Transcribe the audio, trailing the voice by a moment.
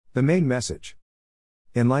The main message.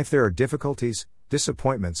 In life there are difficulties,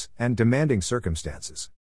 disappointments, and demanding circumstances.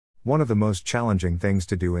 One of the most challenging things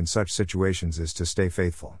to do in such situations is to stay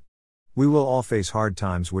faithful. We will all face hard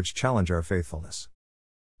times which challenge our faithfulness.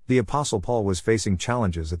 The Apostle Paul was facing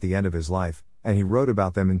challenges at the end of his life, and he wrote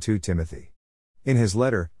about them in 2 Timothy. In his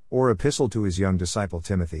letter, or epistle to his young disciple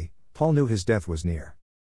Timothy, Paul knew his death was near.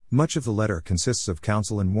 Much of the letter consists of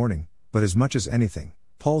counsel and warning, but as much as anything,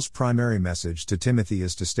 Paul's primary message to Timothy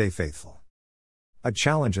is to stay faithful. A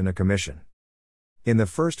challenge and a commission. In the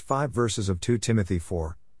first 5 verses of 2 Timothy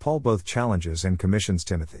 4, Paul both challenges and commissions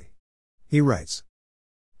Timothy. He writes,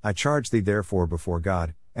 I charge thee therefore before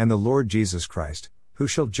God, and the Lord Jesus Christ, who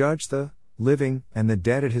shall judge the living and the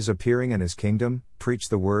dead at his appearing and his kingdom, preach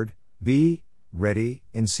the word, be ready,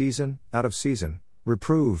 in season, out of season,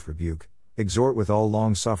 reprove, rebuke, exhort with all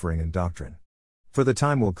long suffering and doctrine. For the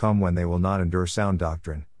time will come when they will not endure sound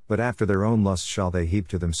doctrine, but after their own lusts shall they heap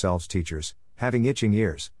to themselves teachers, having itching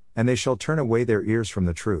ears, and they shall turn away their ears from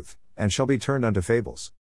the truth, and shall be turned unto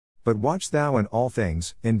fables. But watch thou in all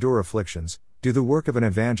things, endure afflictions, do the work of an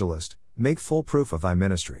evangelist, make full proof of thy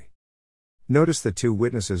ministry. Notice the 2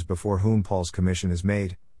 witnesses before whom Paul's commission is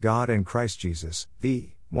made, God and Christ Jesus,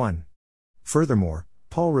 v. 1. Furthermore,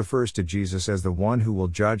 Paul refers to Jesus as the one who will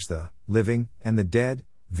judge the living and the dead,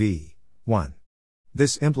 v. 1.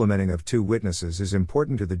 This implementing of 2 witnesses is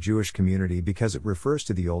important to the Jewish community because it refers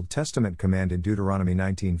to the Old Testament command in Deuteronomy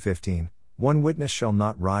 19:15, one witness shall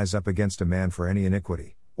not rise up against a man for any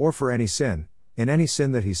iniquity, or for any sin, in any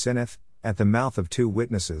sin that he sinneth, at the mouth of 2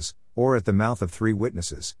 witnesses, or at the mouth of 3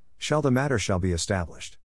 witnesses, shall the matter shall be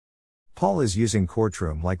established. Paul is using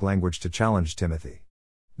courtroom-like language to challenge Timothy.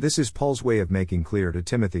 This is Paul's way of making clear to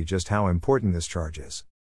Timothy just how important this charge is.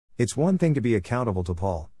 It's one thing to be accountable to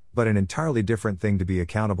Paul, but an entirely different thing to be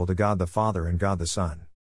accountable to God the Father and God the Son.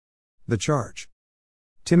 The charge.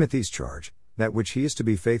 Timothy's charge, that which he is to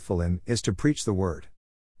be faithful in, is to preach the word.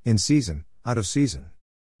 In season, out of season.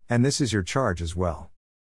 And this is your charge as well.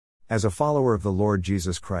 As a follower of the Lord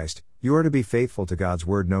Jesus Christ, you are to be faithful to God's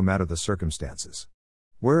word no matter the circumstances.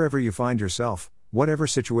 Wherever you find yourself, whatever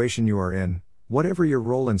situation you are in, whatever your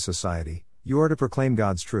role in society, you are to proclaim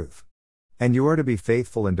God's truth. And you are to be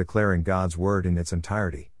faithful in declaring God's word in its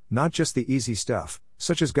entirety. Not just the easy stuff,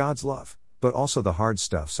 such as God's love, but also the hard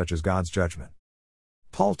stuff such as God's judgment.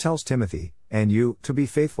 Paul tells Timothy, and you, to be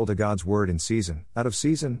faithful to God's word in season, out of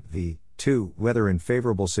season, v. 2, whether in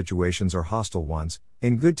favorable situations or hostile ones,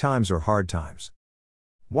 in good times or hard times.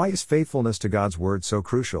 Why is faithfulness to God's word so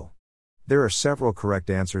crucial? There are several correct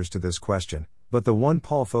answers to this question, but the one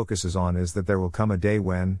Paul focuses on is that there will come a day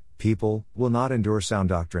when people will not endure sound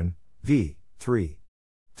doctrine, v. 3.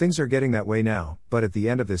 Things are getting that way now, but at the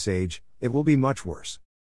end of this age, it will be much worse.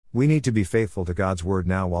 We need to be faithful to God's word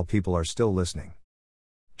now while people are still listening.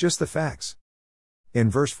 Just the facts. In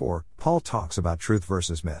verse 4, Paul talks about truth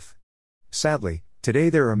versus myth. Sadly, today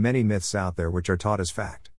there are many myths out there which are taught as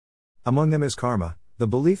fact. Among them is karma, the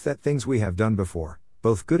belief that things we have done before,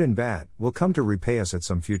 both good and bad, will come to repay us at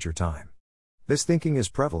some future time. This thinking is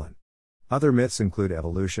prevalent. Other myths include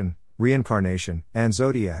evolution, reincarnation, and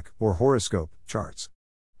zodiac, or horoscope, charts.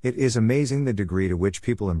 It is amazing the degree to which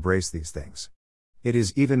people embrace these things. It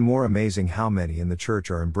is even more amazing how many in the church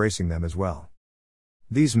are embracing them as well.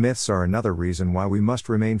 These myths are another reason why we must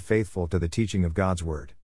remain faithful to the teaching of God's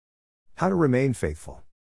word. How to remain faithful.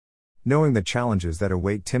 Knowing the challenges that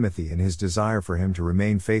await Timothy in his desire for him to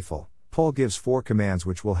remain faithful, Paul gives 4 commands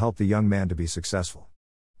which will help the young man to be successful.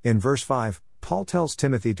 In verse 5, Paul tells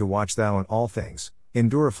Timothy to watch thou in all things,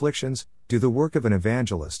 endure afflictions, do the work of an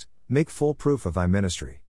evangelist, make full proof of thy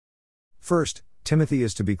ministry. First, Timothy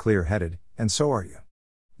is to be clear-headed, and so are you.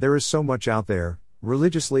 There is so much out there,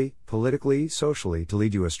 religiously, politically, socially, to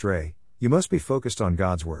lead you astray. You must be focused on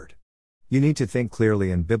God's word. You need to think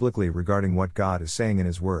clearly and biblically regarding what God is saying in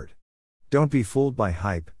his word. Don't be fooled by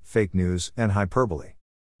hype, fake news, and hyperbole.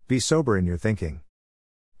 Be sober in your thinking.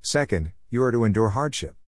 Second, you are to endure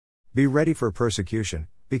hardship. Be ready for persecution,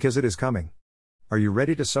 because it is coming. Are you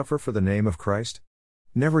ready to suffer for the name of Christ?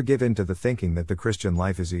 Never give in to the thinking that the Christian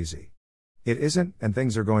life is easy. It isn't, and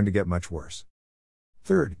things are going to get much worse.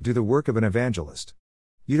 Third, do the work of an evangelist.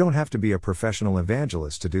 You don't have to be a professional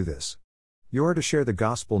evangelist to do this. You are to share the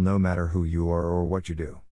gospel no matter who you are or what you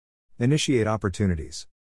do. Initiate opportunities.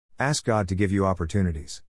 Ask God to give you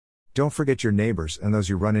opportunities. Don't forget your neighbors and those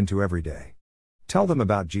you run into every day. Tell them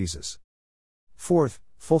about Jesus. Fourth,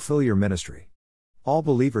 fulfill your ministry. All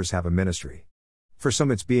believers have a ministry. For some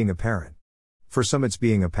it's being a parent. For some it's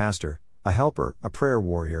being a pastor, a helper, a prayer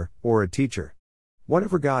warrior, or a teacher.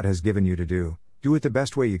 Whatever God has given you to do it the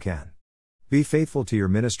best way you can. Be faithful to your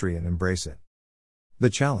ministry and embrace it. The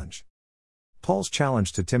challenge. Paul's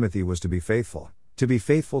challenge to Timothy was to be faithful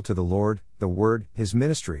to the Lord, the Word, His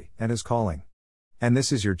ministry, and His calling. And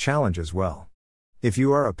this is your challenge as well. If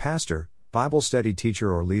you are a pastor, Bible study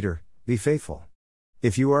teacher or leader, be faithful.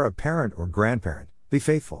 If you are a parent or grandparent, be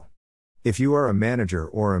faithful. If you are a manager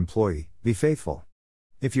or employee, be faithful.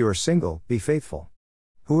 If you are single, be faithful.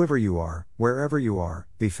 Whoever you are, wherever you are,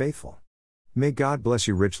 be faithful. May God bless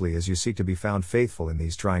you richly as you seek to be found faithful in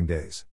these trying days.